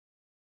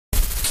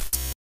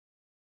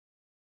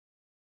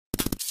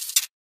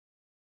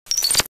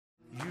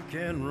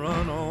can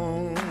run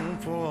on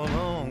for a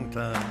long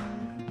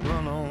time,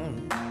 run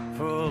on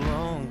for a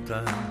long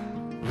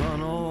time, run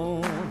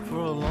on for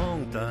a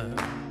long time.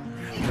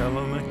 Tell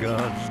them that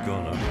God's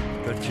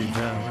gonna cut you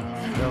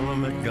down, tell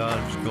them that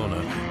God's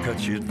gonna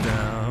cut you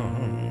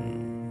down.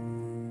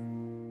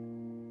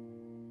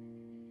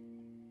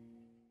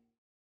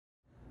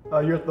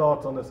 Your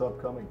thoughts on this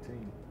upcoming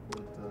team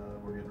that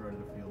we're getting ready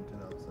to field in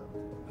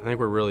 2007? I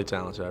think we're really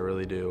talented, I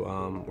really do.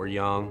 We're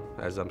young,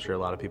 as I'm sure a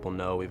lot of people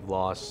know. We've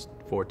lost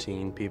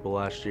 14 people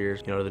last year,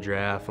 to the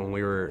draft, and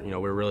we were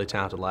really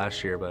talented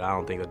last year, but I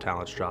don't think the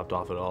talent's dropped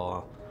off at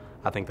all.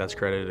 I think that's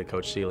credited to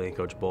Coach Seeley and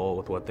Coach Bolt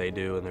with what they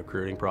do in the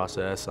recruiting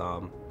process.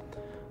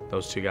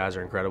 Those two guys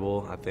are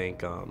incredible. I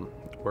think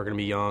we're going to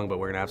be young, but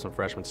we're going to have some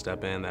freshmen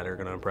step in that are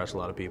going to impress a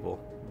lot of people.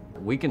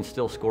 We can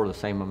still score the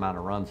same amount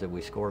of runs that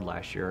we scored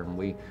last year, and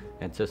we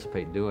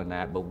anticipate doing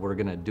that, but we're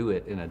going to do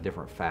it in a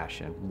different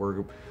fashion.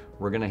 We're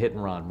going to hit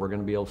and run. We're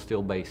going to be able to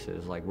steal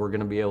bases. We're going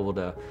to be able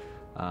to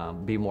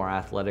be more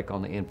athletic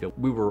on the infield.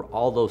 We were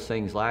all those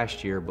things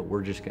last year, but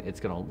it's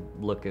going to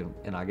look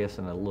in I guess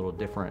in a little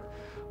different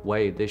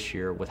way this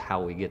year with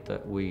how we get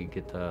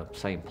the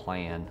same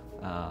plan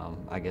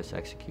I guess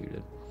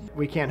executed.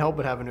 We can't help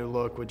but have a new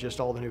look with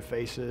just all the new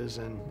faces,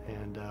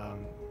 and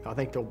I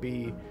think there'll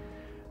be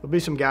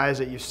some guys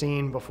that you've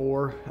seen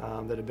before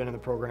that have been in the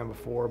program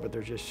before, but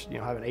they're just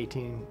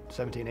having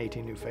 17,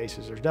 18 new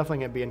faces. There's definitely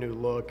going to be a new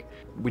look.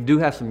 We do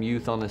have some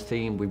youth on this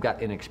team. We've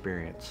got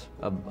inexperience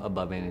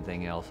above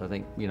anything else. I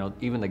think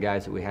even the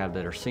guys that we have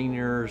that are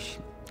seniors,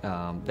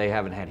 they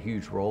haven't had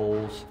huge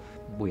roles.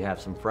 We have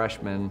some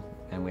freshmen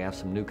and we have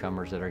some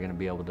newcomers that are going to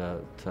be able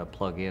to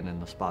plug in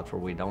the spots where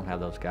we don't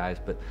have those guys.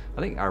 But I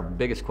think our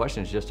biggest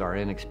question is just our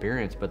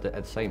inexperience, but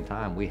at the same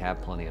time, we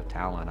have plenty of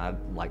talent.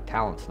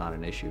 Talent's not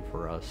an issue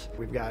for us.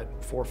 We've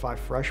got 4 or 5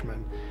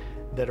 freshmen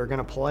that are going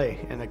to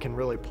play and that can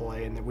really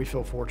play, and that we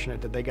feel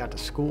fortunate that they got to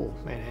school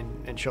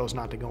and chose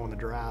not to go in the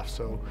draft.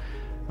 So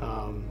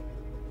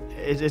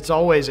it's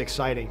always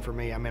exciting for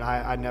me. I mean,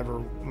 I never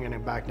going to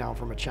back down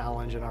from a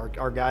challenge, and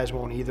our guys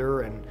won't either.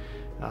 And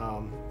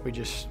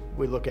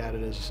we look at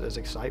it as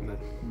excitement.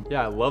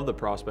 Yeah, I love the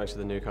prospects of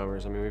the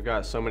newcomers. I mean, we've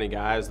got so many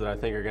guys that I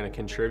think are going to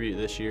contribute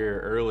this year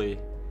early.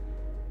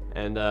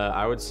 And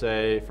I would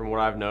say, from what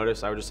I've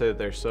noticed, I would just say that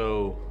they're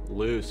so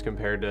loose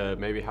compared to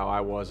maybe how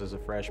I was as a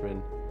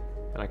freshman.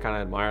 And I kind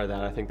of admire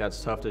that. I think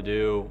that's tough to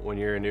do when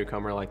you're a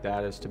newcomer like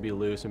that, is to be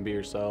loose and be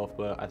yourself.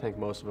 But I think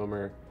most of them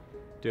are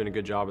doing a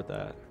good job at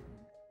that.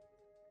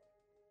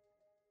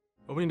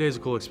 Opening day is a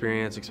cool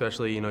experience,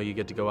 especially, you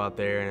get to go out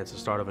there and it's the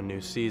start of a new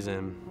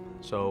season.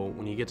 So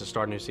when you get to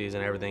start a new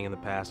season, everything in the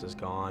past is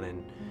gone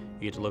and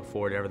you get to look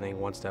forward to everything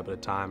one step at a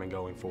time and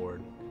going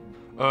forward.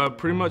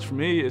 Pretty much for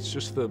me, it's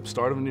just the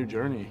start of a new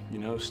journey,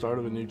 start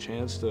of a new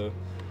chance to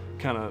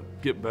kind of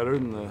get better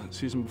than the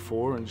season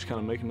before and just kind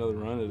of make another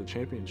run at a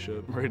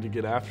championship. I'm ready to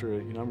get after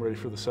it. I'm ready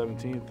for the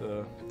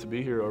 17th to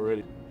be here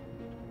already.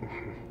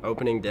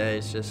 Opening day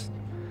is just,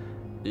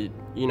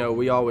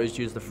 we always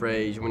use the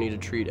phrase, we need to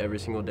treat every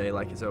single day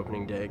like it's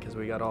opening day, because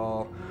we're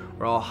all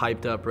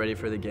hyped up, ready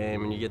for the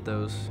game, and you get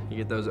those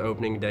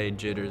opening day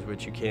jitters,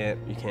 which you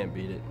can't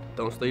beat it.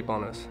 Don't sleep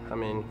on us. I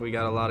mean, we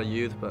got a lot of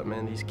youth, but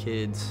man, these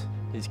kids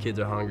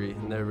are hungry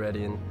and they're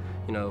ready, and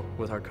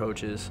with our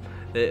coaches,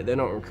 they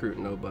don't recruit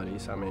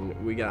nobodies. I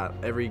mean, we got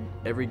every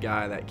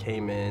guy that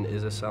came in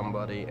is a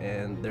somebody,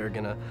 and they're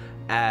gonna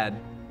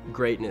add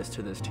greatness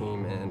to this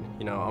team,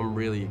 and I'm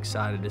really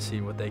excited to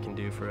see what they can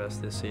do for us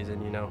this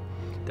season.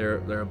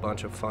 They're a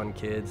bunch of fun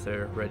kids.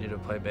 They're ready to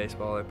play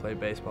baseball. They play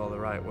baseball the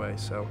right way.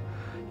 So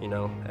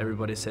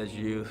everybody says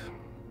youth,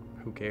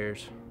 who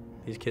cares?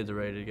 These kids are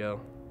ready to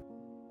go.